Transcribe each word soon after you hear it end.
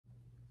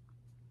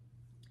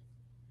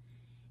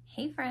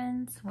Hey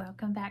friends,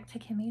 welcome back to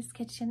Kimmy's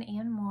Kitchen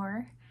and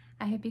More.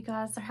 I hope you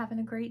guys are having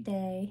a great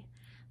day.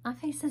 My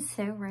face is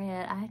so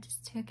red. I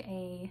just took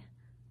a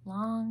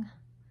long,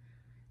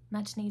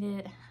 much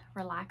needed,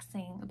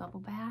 relaxing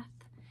bubble bath.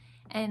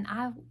 And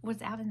I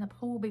was out in the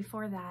pool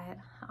before that.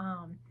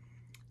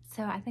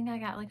 So I think I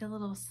got like a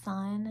little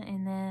sun,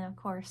 and then of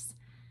course,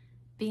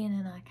 being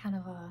in a kind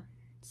of a,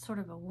 sort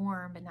of a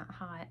warm but not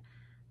hot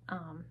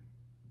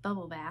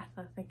bubble bath,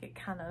 I think it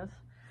kind of,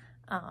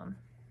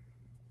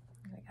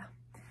 there we go.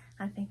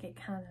 I think it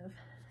kind of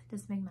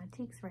just made my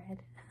cheeks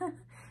red.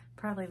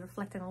 Probably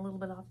reflecting a little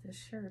bit off this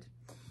shirt.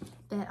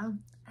 But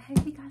I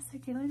hope you guys are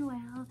doing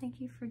well. Thank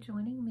you for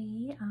joining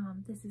me.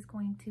 This is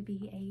going to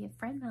be a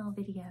friend mail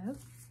video.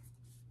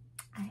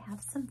 I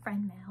have some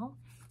friend mail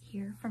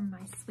here from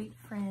my sweet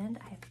friend.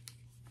 I have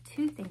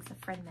two things of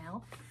friend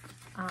mail.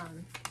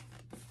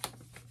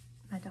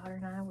 My daughter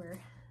and I were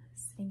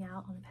sitting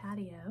out on the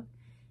patio,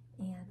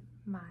 and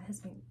my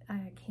husband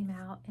came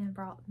out and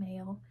brought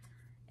mail,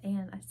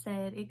 and I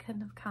said it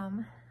couldn't have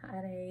come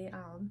at a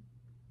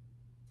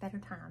better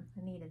time.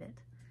 I needed it.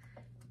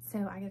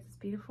 So I got this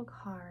beautiful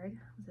card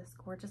with this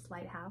gorgeous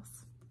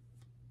lighthouse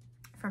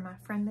from my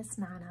friend Miss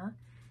Nina,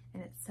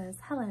 and it says,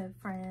 "Hello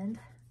friend,"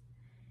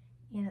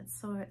 and it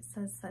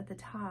says at the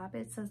top,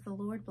 it says, "The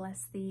Lord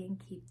bless thee and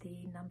keep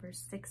thee,"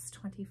 Numbers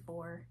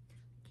 6:24,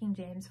 King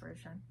James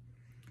Version.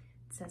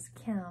 It says,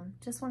 "Kim,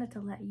 just wanted to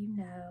let you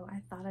know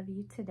I thought of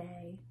you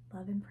today.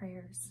 Love and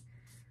prayers,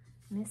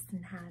 Miss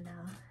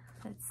Nina."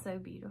 That's so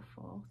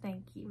beautiful.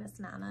 Thank you, Miss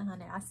Nina. I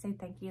know I say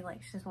thank you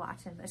like she's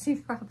watching, but she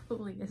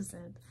probably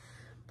isn't.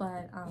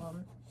 But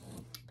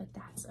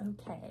that's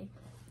okay.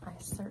 I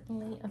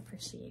certainly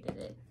appreciated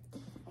it.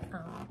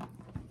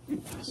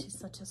 She's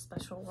such a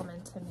special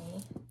woman to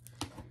me.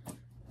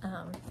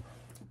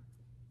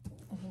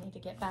 We need to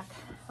get back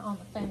on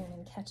the phone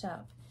and catch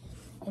up.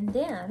 And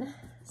then,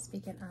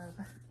 speaking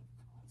of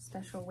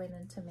special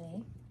women to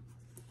me,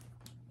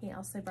 he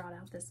also brought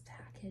out this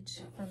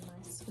package from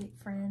my sweet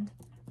friend,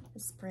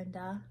 Miss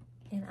Brenda.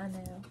 And I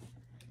know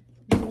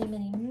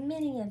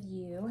many of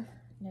you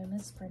know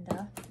Miss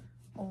Brenda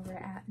over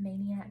at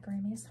Maniac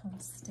Grammy's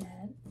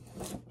Homestead.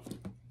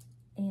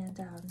 And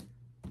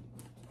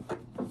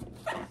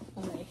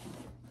boy,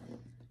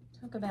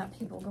 talk about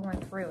people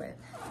going through it.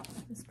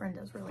 Miss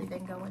Brenda's really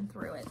been going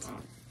through it.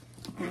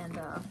 And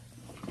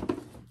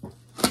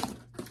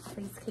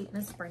please keep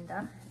Miss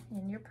Brenda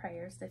in your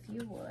prayers if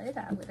you would.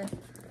 I would have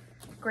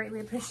greatly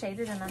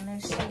appreciated, and I know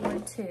she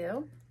would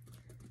too.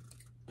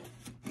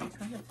 I'm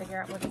trying to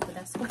figure out what is the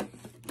best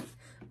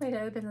way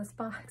to open this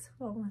box.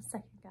 Hold on 1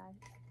 second, guys.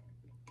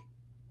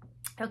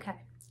 Okay,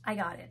 I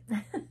got it.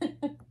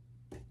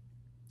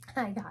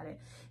 I got it.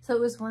 So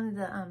it was one of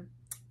the,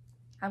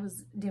 I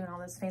was doing all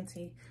this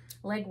fancy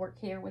legwork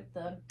here with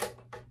the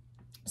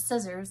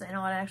scissors, and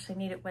all I actually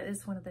needed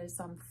was one of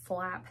those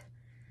flap,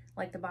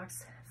 like the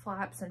box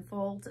flaps and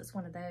folds. It's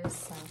one of those.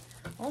 So,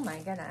 oh my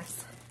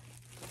goodness.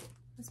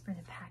 Let's bring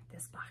it pack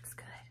this box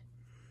good.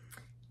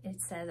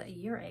 It says,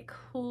 "You're a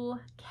cool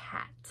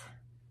cat."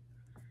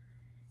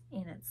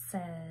 And it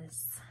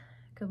says,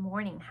 "Good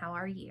morning, how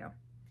are you?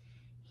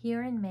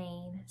 Here in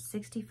Maine,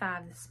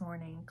 65 this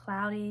morning,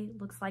 cloudy,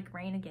 looks like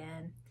rain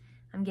again.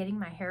 I'm getting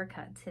my hair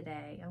cut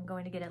today. I'm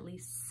going to get at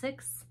least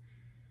 6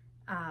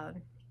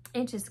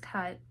 inches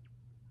cut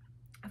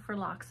for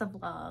Locks of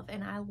Love."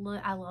 And I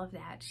love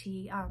that.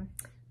 She,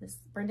 Miss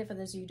Brenda, for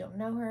those of you who don't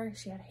know her,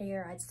 she had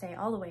hair, I'd say,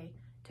 all the way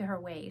to her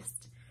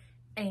waist.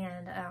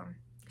 And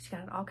she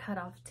got it all cut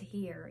off to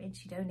here, and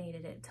she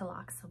donated it to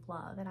Locks of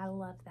Love. And I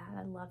love that.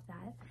 I love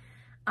that.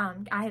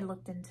 I had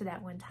looked into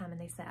that one time,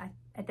 and they said,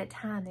 at that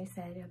time, they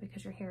said, "Oh,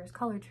 because your hair is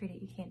color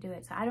treated, you can't do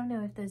it." So I don't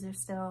know if those are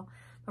still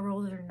the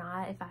rules or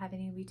not. If I have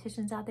any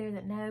beauticians out there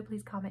that know,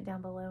 please comment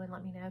down below and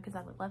let me know, because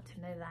I would love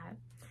to know that.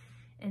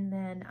 And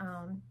then,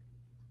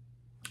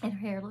 and her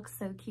hair looks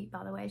so cute,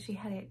 by the way. She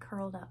had it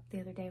curled up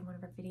the other day in one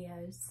of her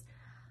videos,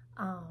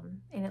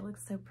 and it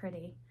looks so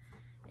pretty.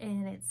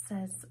 And it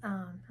says,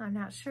 "I'm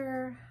not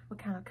sure what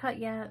kind of cut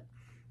yet,"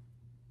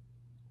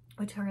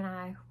 which her and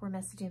I were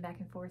messaging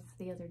back and forth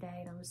the other day,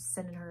 and I was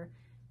sending her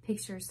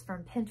pictures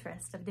from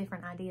Pinterest of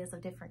different ideas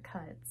of different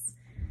cuts.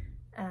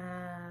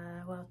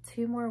 Well,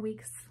 2 more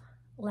weeks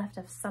left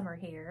of summer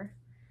here.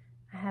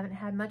 I haven't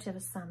had much of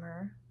a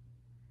summer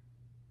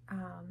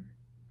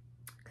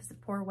because of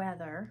poor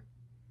weather.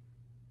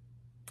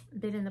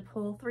 Been in the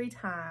pool 3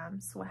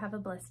 times, so have a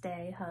blessed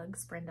day.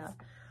 Hugs, Brenda.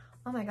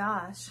 Oh my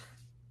gosh.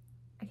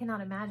 I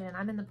cannot imagine.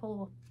 I'm in the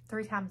pool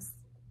 3 times,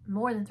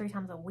 more than 3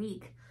 times a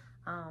week.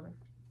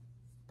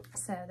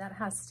 So that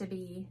has to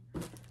be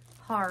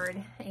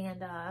hard.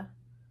 And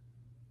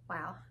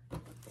wow,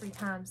 3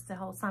 times the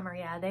whole summer.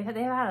 Yeah, they've had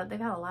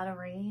a lot of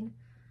rain.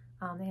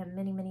 They had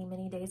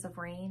many days of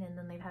rain, and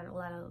then they've had a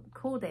lot of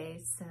cool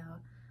days. So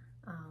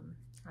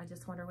I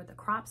just wonder what the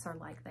crops are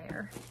like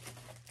there.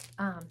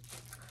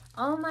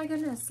 Oh my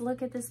goodness,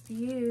 look at this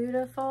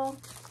beautiful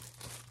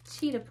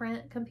cheetah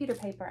print computer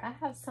paper. I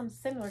have some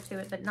similar to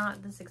it, but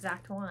not this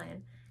exact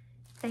one.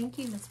 Thank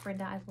you, Miss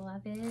Brenda. I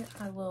love it.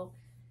 I will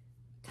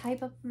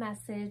type up a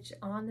message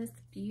on this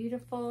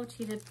beautiful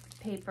sheet of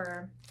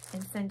paper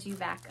and send you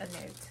back a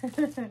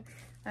note.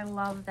 I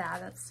love that.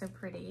 That's so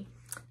pretty.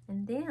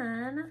 And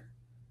then,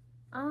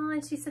 oh,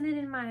 and she sent it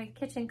in my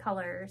kitchen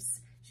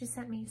colors. She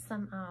sent me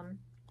some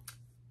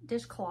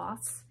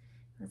dishcloths.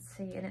 Let's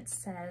see, and it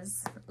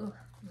says, oh,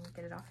 let me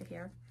get it off of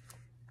here.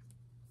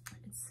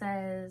 It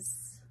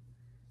says,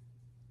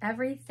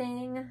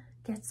 everything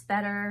gets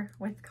better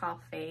with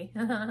coffee.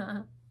 You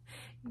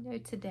know,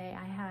 today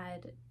I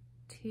had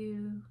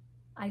 2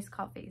 iced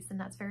coffees, and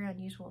that's very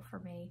unusual for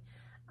me.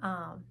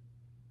 I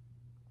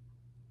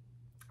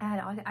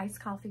had iced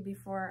coffee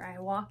before I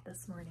walked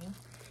this morning,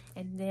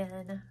 and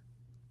then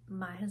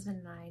my husband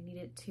and I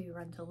needed to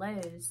run to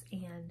Lowe's,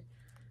 and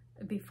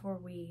before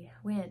we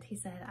went, he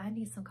said, I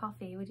need some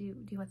coffee. Do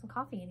you want some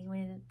coffee? And he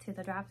went to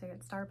the drive-thru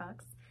at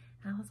Starbucks,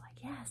 and I was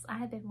like, yes, I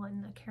have been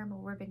wanting a caramel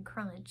ribbon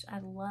crunch. I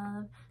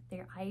love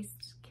their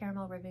iced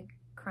caramel ribbon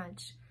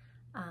crunch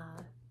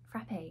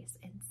frappes,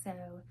 and so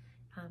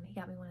he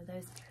got me one of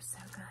those. They're so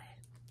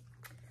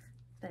good.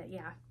 But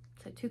yeah,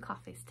 so 2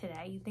 coffees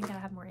today. You'd think I'd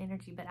have more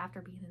energy, but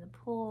after being in the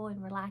pool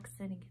and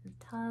relaxing and getting in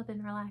the tub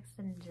and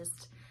relaxing and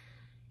just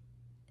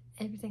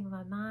everything in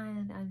my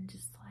mind, I'm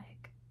just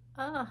like,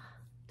 oh,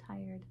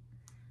 tired.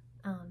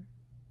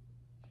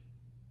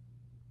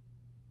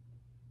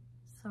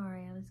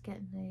 Sorry, I was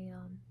getting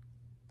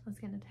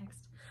a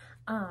text.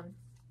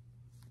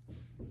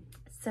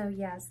 So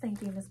yes,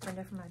 thank you, Miss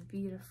Brenda, for my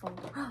beautiful,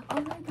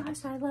 oh my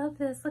gosh, I love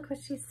this. Look what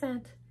she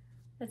sent.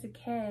 That's a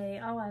K.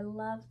 Oh, I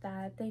love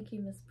that. Thank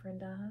you, Miss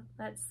Brenda.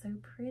 That's so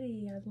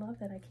pretty. I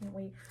love it. I can't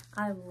wait.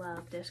 I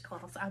love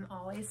dishcloths. I'm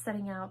always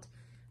setting out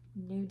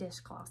new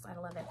dishcloths. I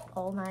love it.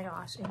 Oh my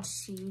gosh. And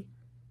she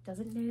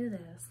doesn't know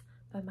this,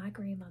 but my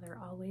grandmother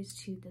always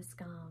chewed this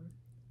gum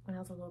when I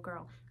was a little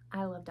girl.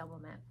 I love double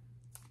mint.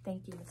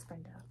 Thank you, Miss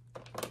Brenda.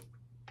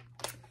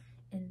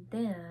 And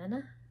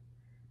then,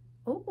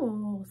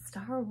 oh,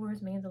 Star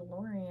Wars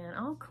Mandalorian.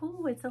 Oh,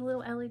 cool. It's a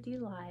little LED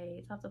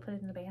light. I'll have to put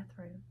it in the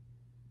bathroom.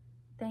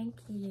 Thank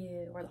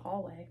you. Or the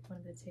hallway, one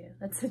of the 2.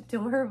 That's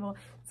adorable.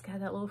 It's got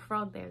that little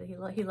frog there that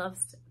he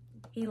loves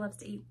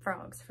to eat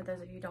frogs, for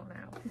those of you who don't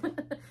know.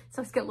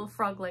 So it's got little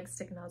frog legs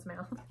sticking out his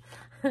mouth.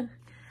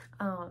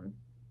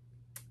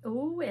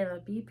 Oh, and a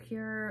Be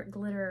Pure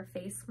glitter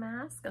face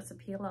mask. That's a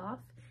peel off,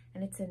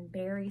 and it's in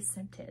berry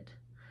scented.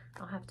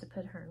 I'll have to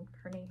put her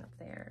name up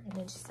there. And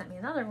then she sent me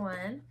another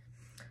one.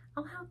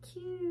 Oh, how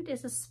cute.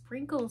 It's a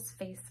sprinkles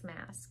face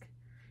mask.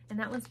 And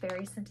that one's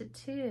berry scented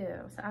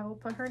too. So I will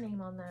put her name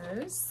on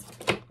those.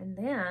 And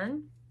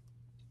then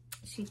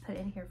she put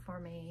in here for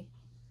me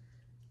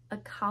a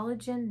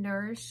Collagen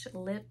Nourish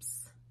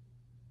Lips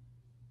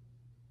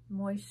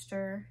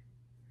Moisture.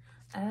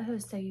 Oh,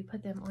 so you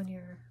put them on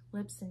your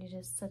lips and you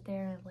just sit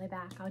there and lay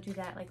back. I'll do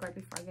that like right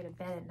before I go to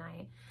bed at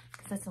night,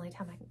 because that's the only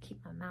time I can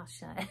keep my mouth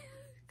shut,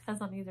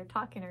 because I'm either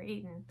talking or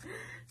eating.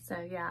 So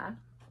yeah,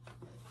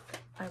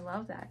 I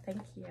love that.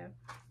 Thank you.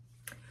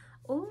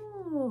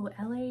 Oh,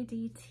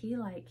 LED tea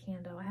light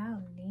candle. How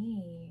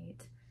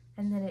neat.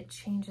 And then it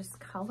changes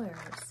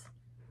colors.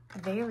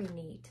 Very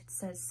neat. It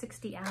says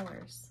 60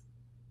 hours.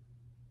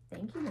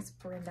 Thank you, Miss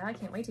Brenda. I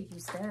can't wait to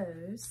use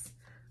those.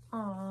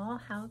 Aw,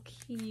 how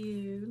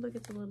cute. Look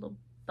at the little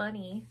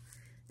bunny.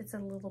 It's a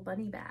little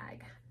bunny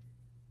bag.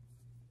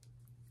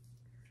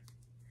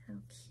 How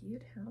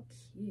cute, how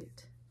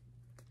cute.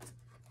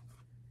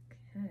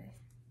 Okay.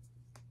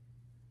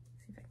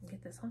 See if I can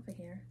get this off of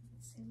here.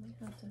 Let's see, I might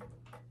have to.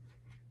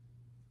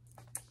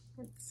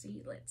 Let's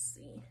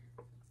see.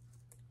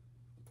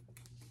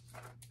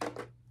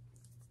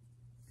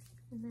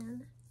 And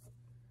then,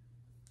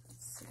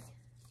 let's see.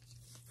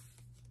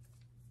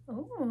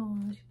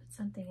 Oh, she put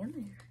something in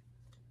there.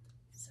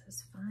 It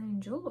says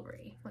fine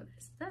jewelry. What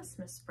is this,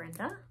 Miss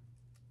Brenda?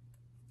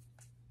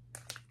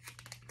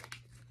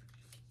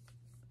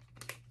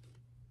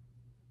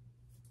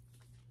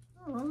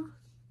 Oh.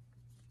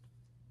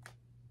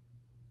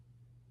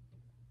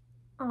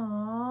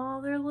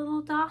 Oh, they're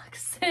little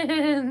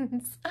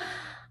dachshunds.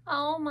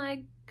 Oh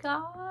my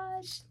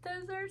gosh,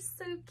 those are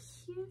so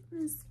cute,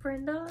 Miss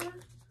Brenda.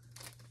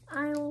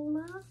 I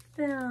love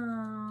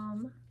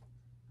them.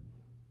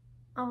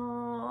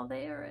 Oh,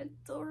 they are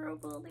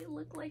adorable. They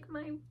look like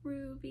my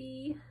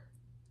Ruby.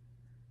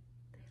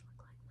 They look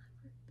like my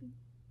Ruby.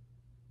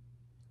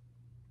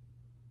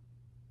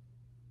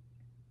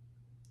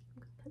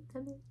 I'm gonna put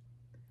them in.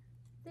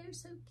 They're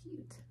so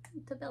cute.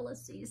 Tabella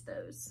sees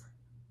those.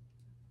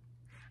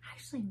 I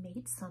actually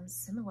made some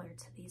similar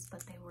to these,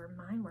 but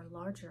mine were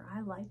larger.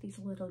 I like these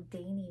little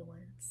dainty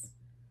ones.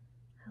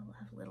 I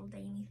love little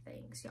dainty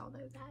things. Y'all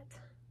know that.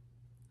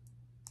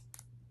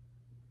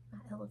 My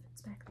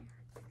elephant's back there.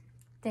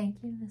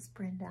 Thank you, Miss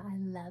Brenda. I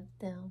love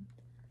them.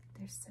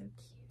 They're so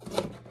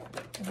cute.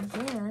 And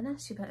then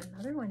she put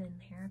another one in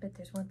there. I bet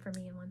there's one for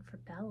me and one for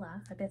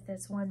Bella. I bet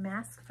there's one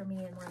mask for me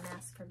and one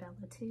mask for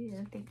Bella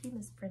too. Thank you,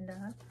 Miss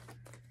Brenda.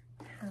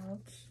 How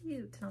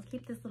cute. And I'll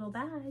keep these little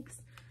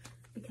bags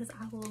because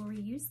I will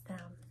reuse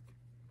them.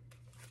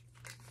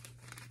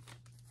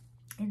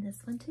 And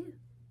this one too.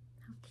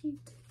 How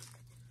cute.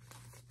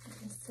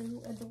 That is So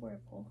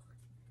adorable.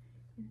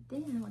 And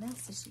then what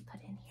else did she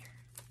put in here?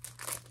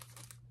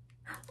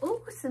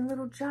 Oh, some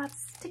little jot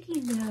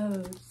sticky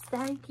notes.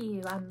 Thank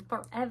you. I'm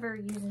forever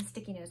using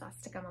sticky notes. I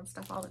stick them on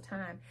stuff all the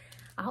time.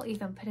 I'll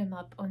even put them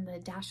up on the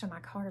dash of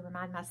my car to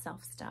remind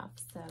myself stuff.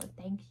 So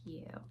thank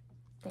you.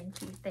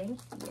 Thank you. Thank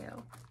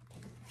you.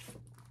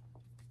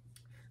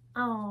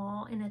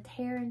 Oh, in a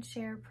tear and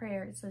share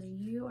prayer, it says,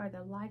 you are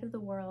the light of the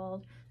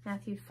world.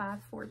 Matthew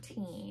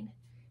 5:14.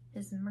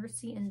 His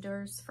mercy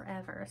endures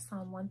forever.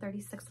 Psalm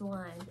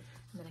 136:1. And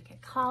then I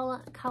could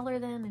color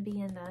them and be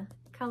in the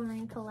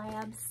coloring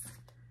collabs.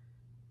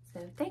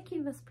 So thank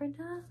you, Miss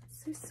Brenda.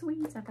 So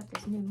sweet. I got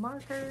these new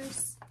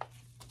markers.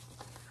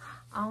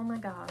 Oh my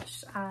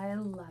gosh, I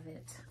love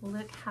it.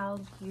 Look how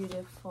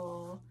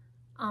beautiful.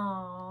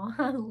 Oh,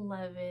 I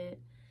love it.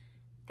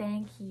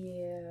 Thank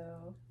you.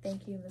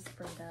 Thank you, Miss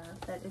Brenda.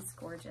 That is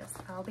gorgeous.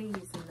 I'll be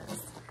using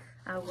this.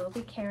 I will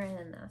be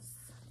carrying this.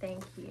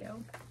 Thank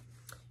you.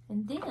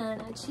 And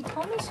then she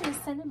told me she was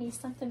sending me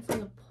something for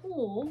the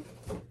pool.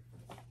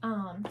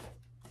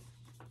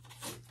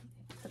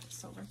 Put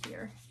this over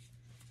here.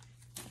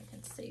 I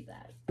can see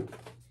that.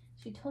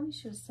 She told me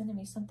she was sending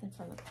me something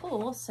for the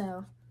pool,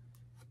 so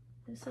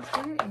this is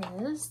what it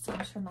is.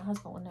 I'm sure my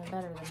husband will know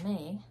better than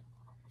me.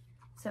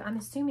 So I'm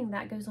assuming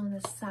that goes on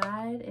the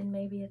side, and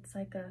maybe it's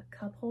like a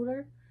cup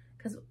holder,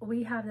 because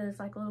we have those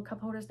like little cup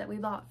holders that we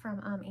bought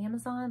from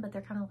Amazon, but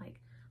they're kind of like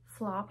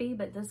floppy,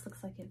 but this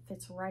looks like it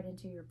fits right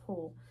into your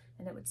pool,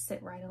 and it would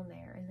sit right on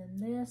there. And then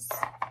this,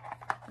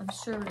 I'm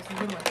sure is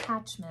little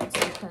attachments,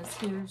 because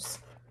here's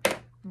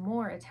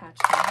more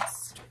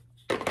attachments.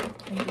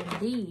 And then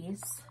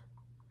these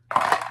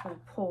will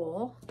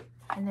pull,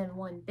 and then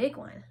one big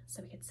one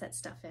so we could set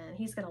stuff in.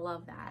 He's gonna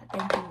love that.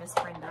 Thank you, Miss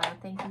Brenda.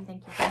 Thank you,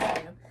 thank you,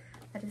 thank you.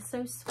 That is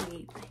so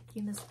sweet. Thank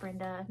you, Miss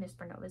Brenda. Miss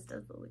Brenda always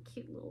does a little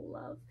cute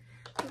little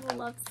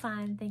love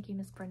sign. Thank you,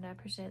 Miss Brenda. I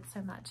appreciate it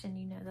so much, and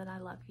you know that I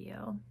love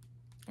you,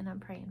 and I'm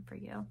praying for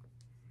you,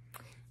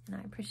 and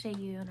I appreciate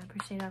you, and I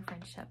appreciate our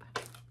friendship.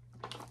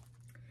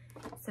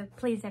 So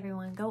please,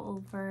 everyone, go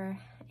over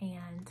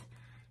and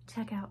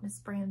check out Miss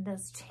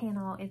Brenda's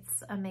channel.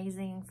 It's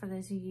amazing. For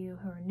those of you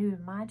who are new to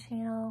my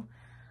channel,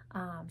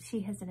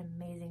 she has an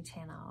amazing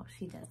channel.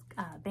 She does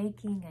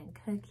baking and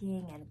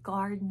cooking and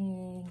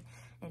gardening,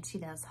 and she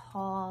does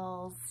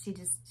hauls. She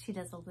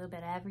does a little bit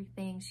of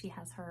everything. She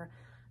has her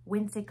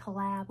Wednesday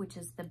collab, which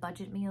is the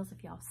budget meals.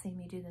 If y'all see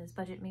me do those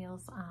budget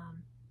meals,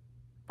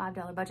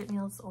 $5 budget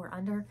meals or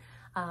under,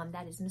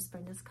 that is Miss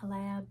Brenda's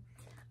collab.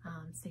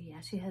 So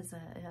yeah, she has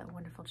a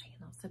wonderful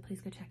channel. So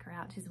please go check her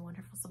out. She's a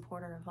wonderful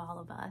supporter of all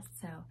of us.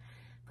 So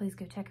please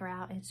go check her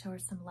out and show her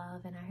some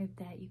love. And I hope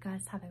that you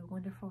guys have a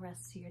wonderful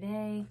rest of your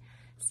day.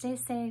 Stay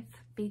safe,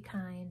 be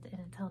kind,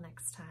 and until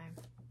next time.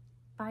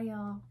 Bye,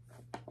 y'all.